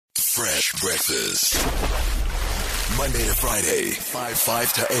Fresh breakfast. Monday to Friday,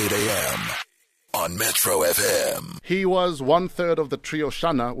 5 to 8 a.m. on Metro FM. He was 1/3 of the trio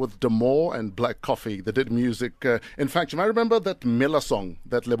Shana with Demore and Black Coffee. They did music. In fact, you might remember that Miller song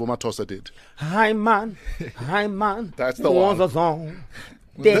that Lebo Matosa did. Hi man. That's the one.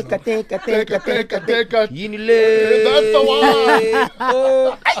 Take a. That's the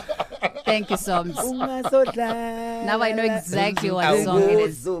one. Thank you, Soms. Now I know exactly what song it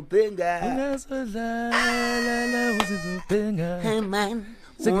is. Hey man.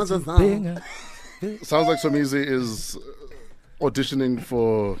 Sounds like Somizi is auditioning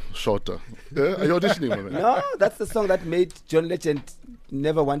for Shota. Yeah? Are you auditioning, my man? No, that's the song that made John Legend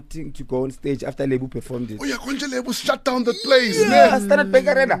never wanting to go on stage after Lebu performed it. Oh yeah, Konje Lebu shut down the place. Yeah, Standard Bank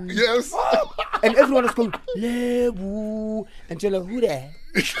Arena. Yes. And everyone was going, Lebu. And you're like, who there?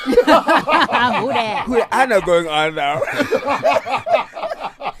 Who there? Anna going on now.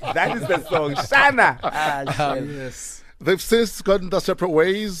 That is the song, Shana. Yes. They've since gotten their separate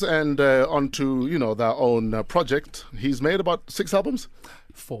ways and onto, their own project. He's made about 6 albums?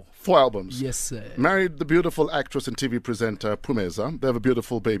 4 albums. Yes, sir. Married the beautiful actress and TV presenter Pumeza. They have a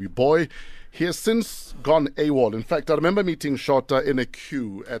beautiful baby boy. He has since gone AWOL. In fact, I remember meeting Shota in a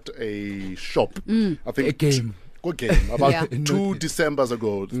queue at a shop. I think A game. Good game. About Yeah. 2 Decembers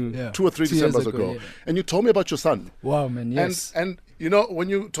ago. Yeah. 2 or 3 2 years Decembers ago, ago. yeah. And you told me about your son. Wow, man, yes. And when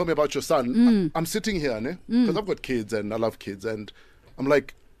you told me about your son, I'm sitting here, because I've got kids and I love kids, and I'm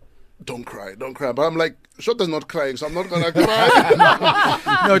like, don't cry. But I'm like, Shota's not crying, so I'm not going to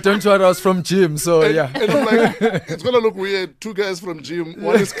cry. No, don't worry, I was from gym, so yeah. And I'm like, it's going to look weird. 2 guys from gym,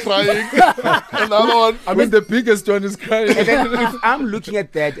 one is crying, and the other one. I mean, the biggest one is crying. And then if I'm looking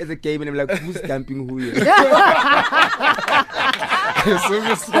at that as a game and I'm like, who's dumping who here?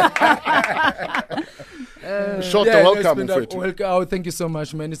 Shota, welcome. Oh, thank you so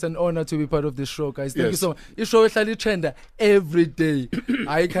much, man. It's an honor to be part of this show, guys. Thank you Yes. so much. This show is like trend every day.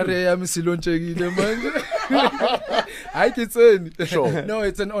 I carry man. I can Sure. No,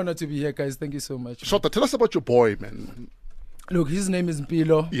 it's an honor to be here, guys. Thank you so much. Shota, tell us about your boy, man. Look, his name is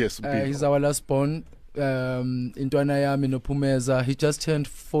Mpilo. Yes, Mpilo. He's our last born. Intwana yami no Pumeza. He just turned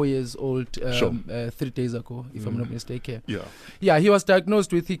 4 years old 3 days ago, if I'm not mistaken. Yeah. He was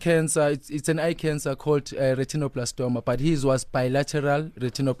diagnosed with cancer. It's an eye cancer called retinoblastoma, but his was bilateral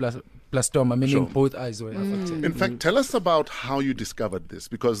retinoblastoma, meaning both eyes were affected. In fact, tell us about how you discovered this,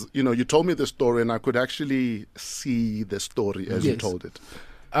 because, you told me the story and I could actually see the story as you told it.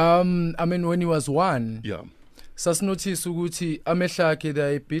 I mean, when he was 1, Yeah. sasinotice ukuthi amehla akhe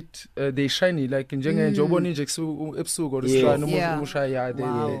they a bit they shiny like njenge ubona nje ebusuku or isihlanu umuntu ushaya they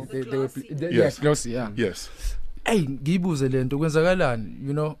were glossy. Yes. Hey, ngibuze lento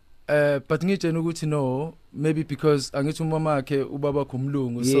kwenzakalani, but ngitshena ukuthi no, maybe because angithi umama akhe ubaba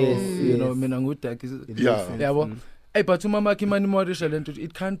kumlungu, so mina ngudaki yabo. Hey, but umama akhe mani morisha lento,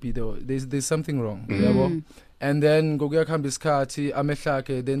 it can't be though. There's something wrong, yabo. And then ngokuyakhamba isikhathi amehla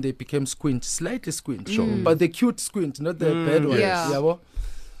akhe, then they became slightly squint, but the cute squint, not the bad one, yabo.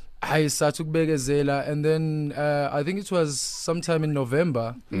 I started kubekezela, and then I think it was sometime in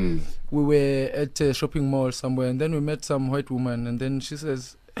November. We were at a shopping mall somewhere, and then we met some white woman, and then she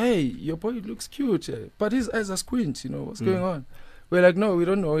says, "Hey, your boy looks cute, but his eyes are squint. What's going on?" We're like, "No, we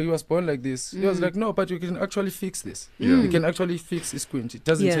don't know. He was born like this." He was like, "No, but you can actually fix this. You can actually fix his squint. It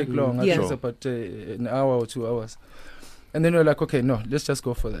doesn't take long. I think it's about an hour or 2 hours." And then we're like, "Okay, no, let's just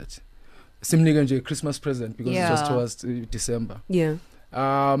go for that. Simniganje a Christmas present because it was towards December." Yeah.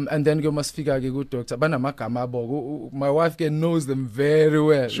 And then you must figure a good doctor. My wife knows them very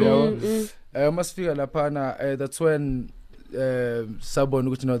well. Must figure lapana. That's when someone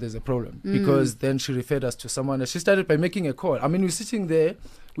would know there's a problem, because then she referred us to someone. She started by making a call. I mean, we're sitting there.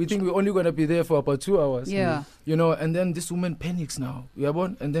 We think we're only going to be there for about 2 hours. Yeah. And then this woman panics now.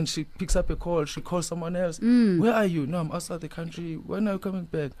 And then she picks up a call. She calls someone else. Where are you? No, I'm outside the country. When are you coming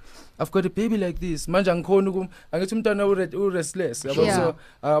back? I've got a baby like this. Manje angikhona angithi umntwana restless. So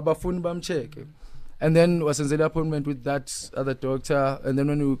abafuni bamcheck. And then was an appointment with that other doctor. And then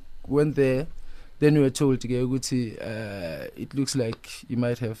when we went there, then we were told to get it looks like you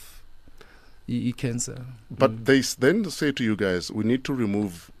might have cancer. But they then say to you guys, we need to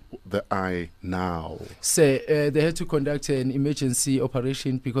remove the eye now. They had to conduct an emergency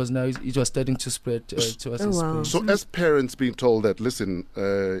operation because now it was starting to spread to us. Wow. So as parents being told that, listen,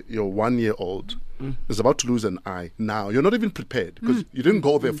 your 1-year-old is about to lose an eye now, you're not even prepared because you didn't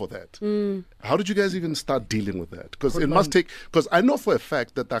go there for that. How did you guys even start dealing with that? Because it must take, because I know for a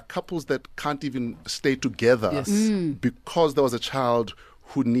fact that there are couples that can't even stay together because there was a child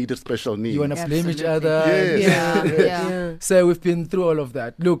who needed special needs. You want to blame each Absolutely. other. Yes. Yeah. So we've been through all of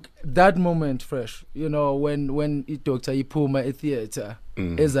that. Look, that moment fresh, you know, when doctor iphuma at theater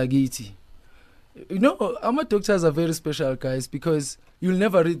ezagiti. You know, our doctors are very special guys because you'll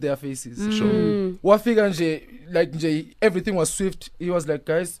never read their faces. Sure. Wafika nje, like nje, everything was swift. He was like,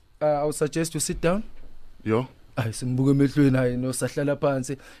 guys, I would suggest you sit down. Yeah.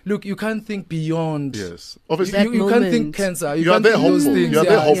 Look, you can't think beyond. Yes. Obviously, You can't think cancer. You are can't there think those hopeful. things. You are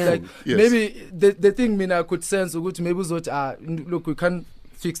there Yeah, it's hopeful. like, Yes. maybe the thing I could sense maybe look, we can't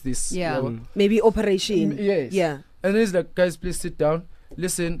fix this. Yeah. You know? Maybe operation. Yes. Yeah. And then he's like, guys, please sit down.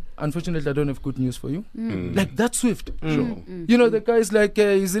 Listen, unfortunately, I don't have good news for you. Like that swift. Sure. You know, the guy's like,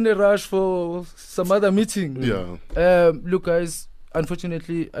 he's in a rush for some other meeting. Yeah. Look, guys,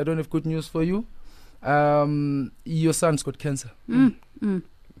 unfortunately, I don't have good news for you. Your son's got cancer. You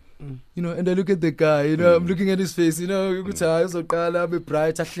know, and I look at the guy, you know, I'm looking at his face, you know, you could say, be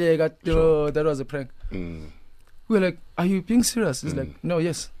bright, that was a prank. We're like, are you being serious? He's like, no,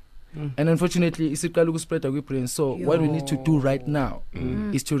 yes. And unfortunately, it's a spread a brain. So what we need to do right now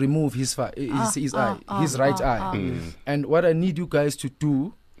is to remove his right eye. And what I need you guys to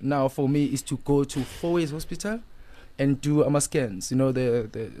do now for me is to go to 4 Ways Hospital and do scans, you know, the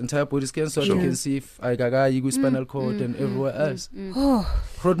entire body scan, so you can see if I got spinal cord and everywhere else.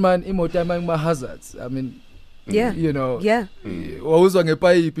 Rodman, imotama hazards. I mean, you know, always on a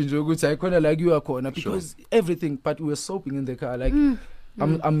pipe I kind of like you are corner because everything, but we were soaping in the car like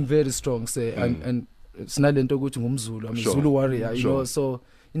I'm very strong, say, and it's not into go to Mumzulu. I'm a Zulu warrior, you know, so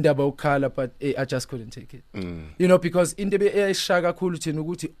in the color, but I just couldn't take it. You know, because in the shaga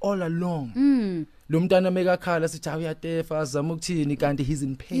kuluti all along. Lumtana mega kala sitawi atefa zamuktini kanti he's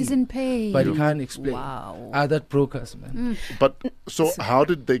in pain. He's in pain. But he can't explain. Wow. That broke us, man. But so how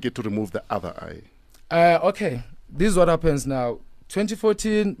did they get to remove the other eye? Okay. This is what happens now.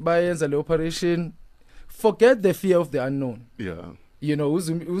 2014 by the operation. Forget the fear of the unknown. Yeah. You know,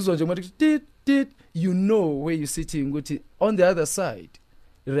 you know where you're sitting. On the other side,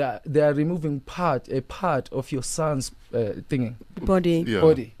 they are removing a part of your son's Body. Yeah.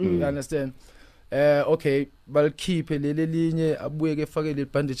 body. You understand? Okay, but keep a little linye, abuye fake le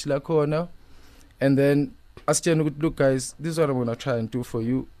bandage la corner, and then asitshela look guys, this is what I'm gonna try and do for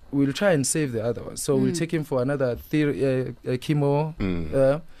you. We'll try and save the other one. So we'll take him for another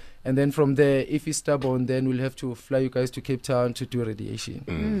chemo, and then from there, if he's stubborn, then we'll have to fly you guys to Cape Town to do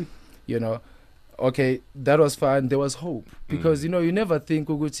radiation. You know, okay, that was fine. There was hope because you know you never think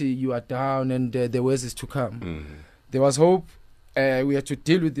Uguti you are down and the worst is to come. There was hope. We had to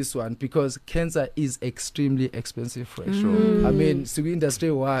deal with this one because cancer is extremely expensive for sure. I mean, so industry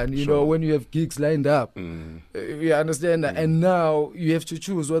one, you know, when you have gigs lined up, you understand that, and now you have to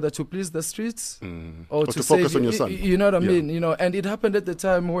choose whether to please the streets or to focus save, on your son. You know what I mean? You know, and it happened at the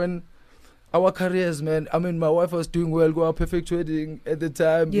time when our careers, man. I mean, my wife was doing well, go our perfect wedding at the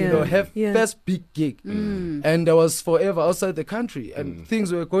time, you know, have first big gig, and I was forever outside the country, and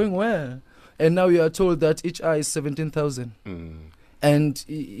things were going well. And now you are told that each eye is 17,000. And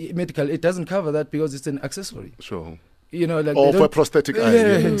medical, it doesn't cover that because it's an accessory. Sure. You know, like or for a prosthetic eye.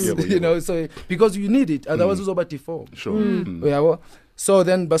 Yes, you know, so because you need it, otherwise it's about deformed. Sure. Yeah, well, so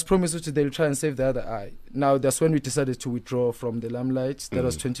then Bas promised that they'll try and save the other eye. Now that's when we decided to withdraw from the limelight. That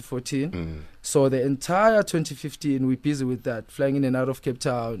was 2014. So the entire 2015 we're busy with that, flying in and out of Cape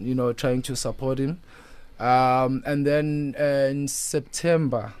Town, you know, trying to support him. And then in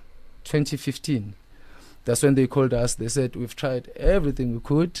September 2015, that's when they called us. They said, we've tried everything we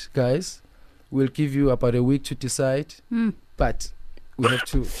could, guys. We'll give you about a week to decide, but we have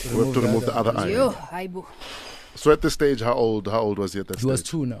to remove the other eye. So at this stage, how old was he at that stage? He was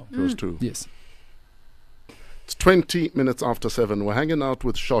 2 now. He was 2. Yes. It's 20 minutes after 7. We're hanging out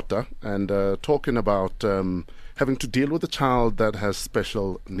with Shota and talking about having to deal with a child that has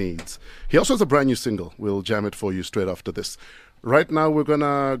special needs. He also has a brand new single. We'll jam it for you straight after this. Right now, we're going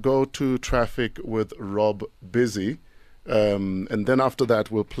to go to traffic with Rob Busy. And then after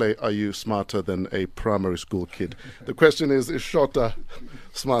that, we'll play Are You Smarter Than a Primary School Kid? The question is Shota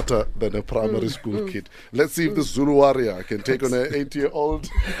smarter than a primary school kid? Let's see if the Zulu warrior can take on an 8-year-old.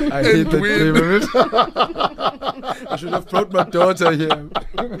 I hate that. I should have brought my daughter here.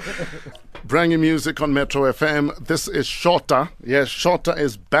 Brand new music on Metro FM. This is Shota. Yes, Shota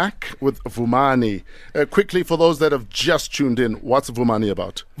is back with Vumani. Quickly, for those that have just tuned in, what's Vumani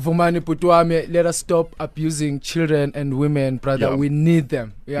about? Vumani Putuame, let us stop abusing children and women, brother. Yeah. We need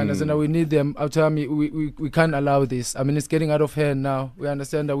them. We understand that we need them. We can't allow this. I mean, it's getting out of hand now. We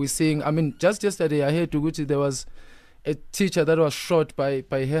understand that we're seeing, I mean, just yesterday I heard Tuguchi, there was a teacher that was shot by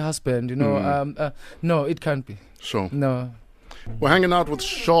her husband, you know. No, it can't be. Sure. No. We're hanging out with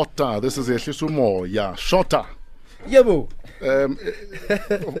Shota. This is Yeshisumo. Yeah, Shota. Yebo.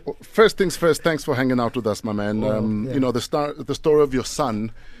 First things first, thanks for hanging out with us, my man. You know, the story of your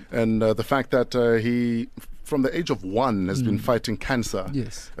son and the fact that he, from the age of 1, has been fighting cancer.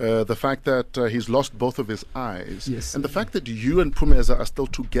 Yes. The fact that he's lost both of his eyes. Yes. And the fact that you and Pumeza are still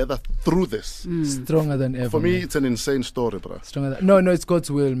together through this. Stronger than ever. For me, man. it's an insane story, bro. Stronger than, no, it's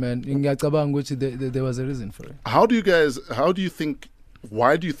God's will, man. There was a reason for it.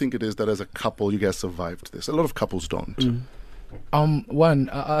 Why do you think it is that as a couple you guys survived this? A lot of couples don't. One,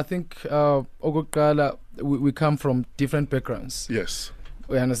 I think Ogoqala, we come from different backgrounds. Yes.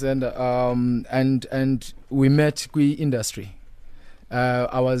 We understand, and we met kwi industry.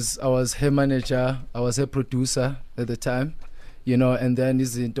 I was her manager, I was her producer at the time, you know, and then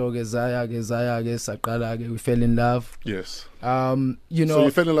izinto ke zaya saqala ke we fell in love. Yes. You know. So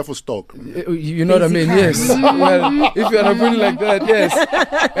you fell in love with stock. You know what I mean? Yes. Well, if you are putting like that, yes.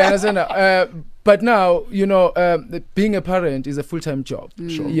 I understand. But now, you know, being a parent is a full-time job.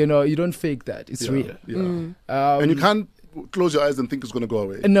 Sure. You know, you don't fake that. It's real. Yeah. And you can't close your eyes and think it's going to go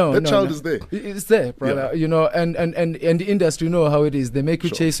away. No, that child is there. It's there, brother. Yeah. You know, and the industry, you know how it is. They make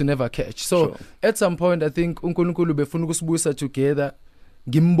you chase, you never catch. So at some point, I think uNkulunkulu befuna ukusibusa together.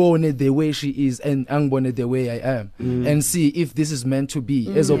 Gimbone the way she is and Angbone the way I am, and see if this is meant to be,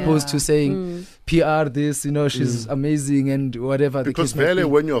 as opposed to saying PR this, you know, she's amazing and whatever. Because really,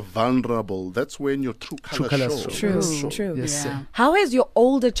 when you're vulnerable, that's when your true colors show. True. Yes. Yeah. How has your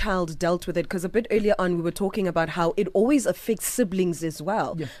older child dealt with it? Because a bit earlier on we were talking about how it always affects siblings as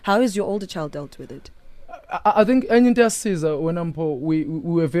well. Yeah. How has your older child dealt with it? I think when we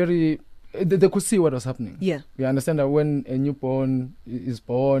were very. They could see what was happening. Yeah. You understand that when a newborn is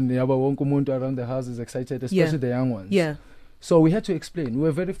born, around the house is excited, especially the young ones. Yeah. So we had to explain. We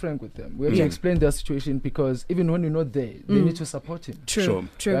were very frank with them. We had to explain their situation because even when you're not there, they need to support him. True.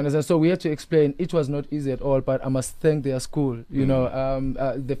 You understand? So we had to explain. It was not easy at all, but I must thank their school. You know,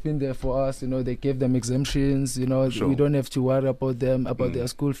 they've been there for us. You know, they gave them exemptions. You know, we don't have to worry about them, about their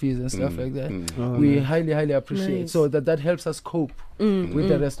school fees and stuff like that. We highly appreciate. Nice. So that helps us cope with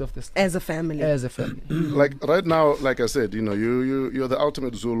the rest of the stuff. As a family. Like right now, like I said, you know, you're the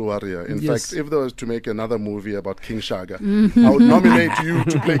ultimate Zulu warrior. In fact, if there was to make another movie about King Shaga, I would nominate you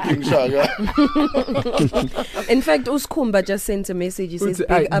to play King Shaga. In fact, Uskumba just sent a message. He says,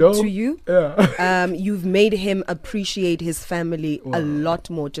 big up to you. Yeah. You've made him appreciate his family a lot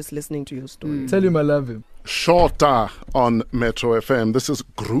more just listening to your story. Tell him I love him. Shota on Metro FM. This is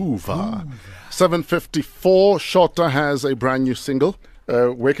Groover. 7:54. Shota has a brand new single.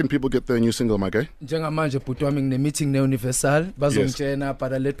 Where can people get their new single, my guy? Njengamanje bhuti wami ngine-meeting ne-Universal bazongitshena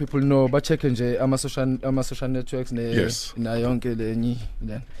but I let people know bacheck nje ama-social networks na yonke lenye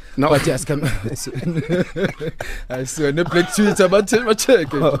then No. but yes come I swear ne-black Twitter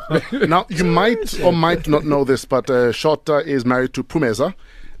bacheck. Now you might or might not know this, but Shota is married to Pumeza.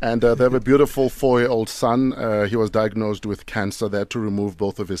 And they have a beautiful 4-year-old son. He was diagnosed with cancer. They had to remove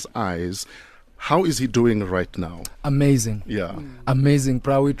both of his eyes. How is he doing right now? Amazing. Yeah. Amazing,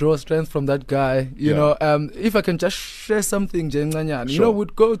 bro. We draw strength from that guy. You know, if I can just share something, you know,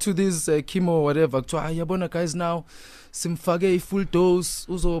 we'd go to this chemo or whatever. Yabona guys now, simfage full dose,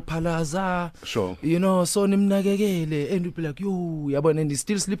 uzo palaza. Sure. You know, so nimnagegele, and we'd be like, yo, yabona, and he's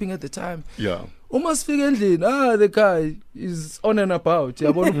still sleeping at the time. Yeah. The guy is on and about.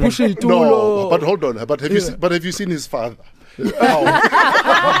 Yabona, pushing it. No, but hold on. But have you seen his father?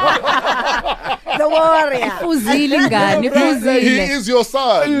 The warrior. He is your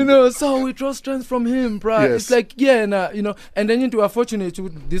son. You know, so we draw strength from him, bro. Yes. It's like, you know, and then you are fortunate to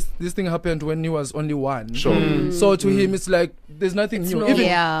this thing happened when he was only 1. Sure. So to him, it's like there's nothing new.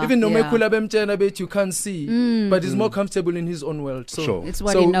 Even no bet you can't see, but he's more comfortable in his own world. So it's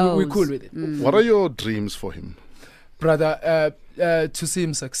what he knows. We're cool with it. What are your dreams for him? Brother, to see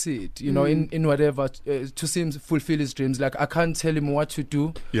him succeed, you know, in whatever, to see him fulfill his dreams. Like, I can't tell him what to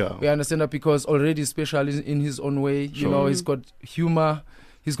do. Yeah. We understand that because already special in his own way. You know, he's got humor.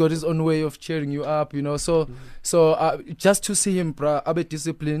 He's got his own way of cheering you up, you know. So just to see him, bruh, abe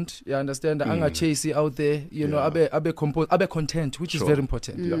disciplined, you understand? Anga chasey out there, you know, abe composed, abe content, which is very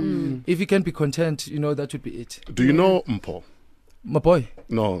important. Yeah. If he can be content, you know, that would be it. Do you know Mpo? My boy?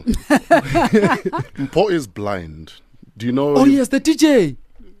 No. Mpo is blind. Do you know? Oh, yes, the DJ.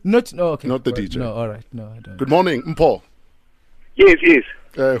 Not the DJ. No, all right. No, I don't. Good morning, Mpo. Yes.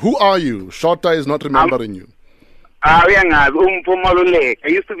 Who are you? Shota is not remembering you. I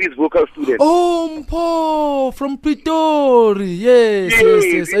used to be his vocal student. Oh, Mpo from Pretoria. Yes.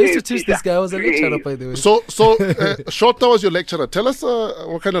 I used to teach this guy. I was a lecturer, by the way. So Shota was your lecturer. Tell us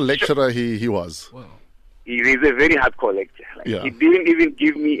what kind of lecturer he was. Wow. He's a very hardcore lecturer. Like, Yeah. he didn't even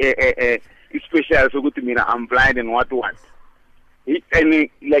give me a special so good to me. I'm blind and what. Like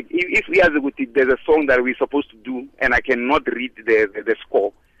if we have there's a song that we're supposed to do and I cannot read the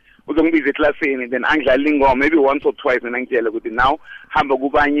score. We're going to be the class saying then Angla maybe once or twice and now Hamba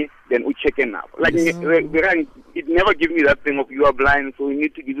Gubanye, then we check in now. Like it never give me that thing of you are blind, so we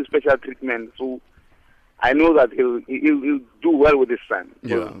need to give you special treatment. So I know that he'll do well with his son.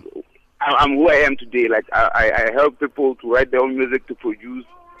 Yeah. I'm who I am today. Like I help people to write their own music, to produce.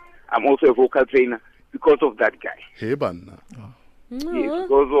 I'm also a vocal trainer because of that guy. Hey, Banna. Yes,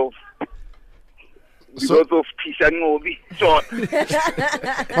 because of Tisha Nobi.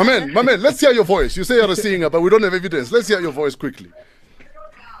 My man, let's hear your voice. You say you're a singer, but we don't have evidence. Let's hear your voice quickly.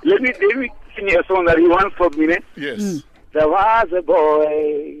 Let me sing a song that he once taught me. Yes. There was a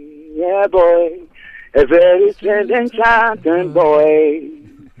boy, yeah boy, a very strange enchanting boy.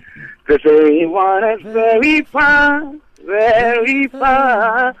 They say he wanted very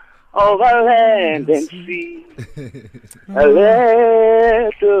far over land and sea. A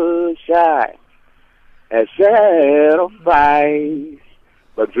little shy, a set of eyes,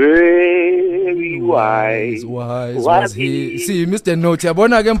 but very wise. Wise was he. See, Mr. Note, you're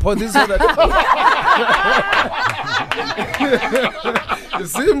born again for this.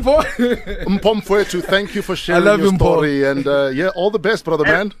 Simple. Mpomfwetu, thank you for sharing your story. And all the best, brother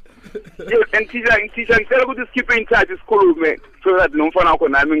man. Yes, and teacher, tell me to keep in touch with school, man, so that no one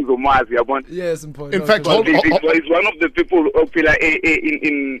can have me. Yes, important. In fact, he's one of the people who feel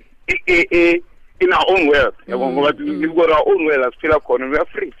in our own world. We've got our own world as Philip Corner. We are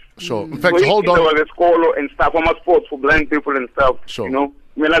free. Sure. In fact, so hold on. The school and stuff, I'm a sports for blind people and stuff. Sure. You know,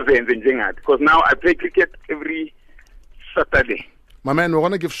 because now I play cricket every Saturday. My man, we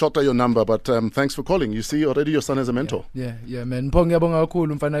want to give Shota your number, but thanks for calling. You see, already your son is a mentor. Yeah, man. I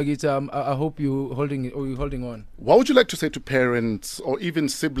hope you're holding on. What would you like to say to parents or even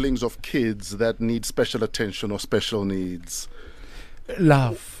siblings of kids that need special attention or special needs?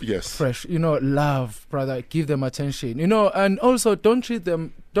 Love. Yes. Fresh. Love, brother. Give them attention. And also don't show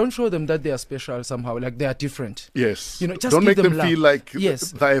them that they are special somehow, like they are different. Yes. Just don't make them love. feel like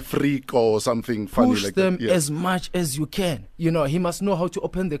yes. they're a freak or something funny Push like them that. Yes. as much as you can. He must know how to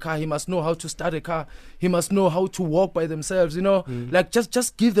open the car. He must know how to start a car. He must know how to walk by themselves. Like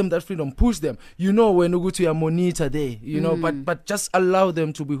just give them that freedom. Push them. When you go to your monitor there, but just allow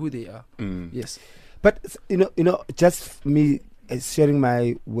them to be who they are. Yes. But just me sharing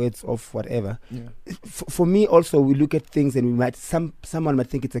my words of whatever. Yeah. For me also, we look at things and someone might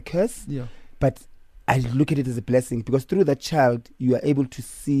think it's a curse. Yeah. But I look at it as a blessing, because through that child you are able to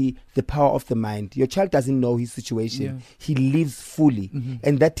see the power of the mind. Your child doesn't know his situation. Yeah. He lives fully.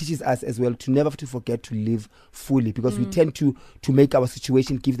 And that teaches us as well to never to forget to live fully, because we tend to make our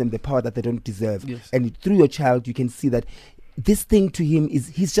situation give them the power that they don't deserve. Yes. And through your child you can see that this thing to him is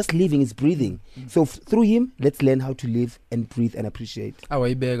he's just living, he's breathing. So through him, let's learn how to live and breathe and appreciate.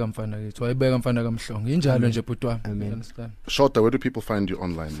 Amen. Shota, where do people find you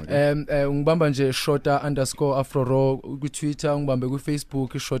online? Ungibamba nje Shota_Afro ku Twitter, ungibambe ku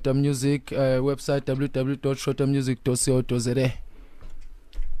Facebook, Shota Music, website www.shotamusic.co.za.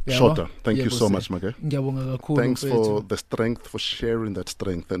 Shota, thank you so much, Mage. Ngiyabonga Thanks for the strength, for sharing that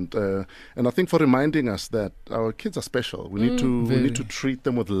strength, and I think for reminding us that our kids are special. We need to treat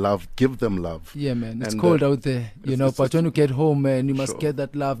them with love, give them love. Yeah, man. It's cold out there, but when you get home, man, you must get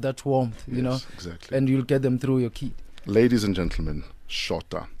that love, that warmth, exactly, and you'll get them through your kid. Ladies and gentlemen,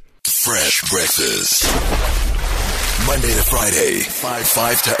 Shota. Fresh breakfast, Monday to Friday,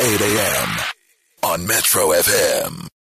 5 to 8 a.m. on Metro FM.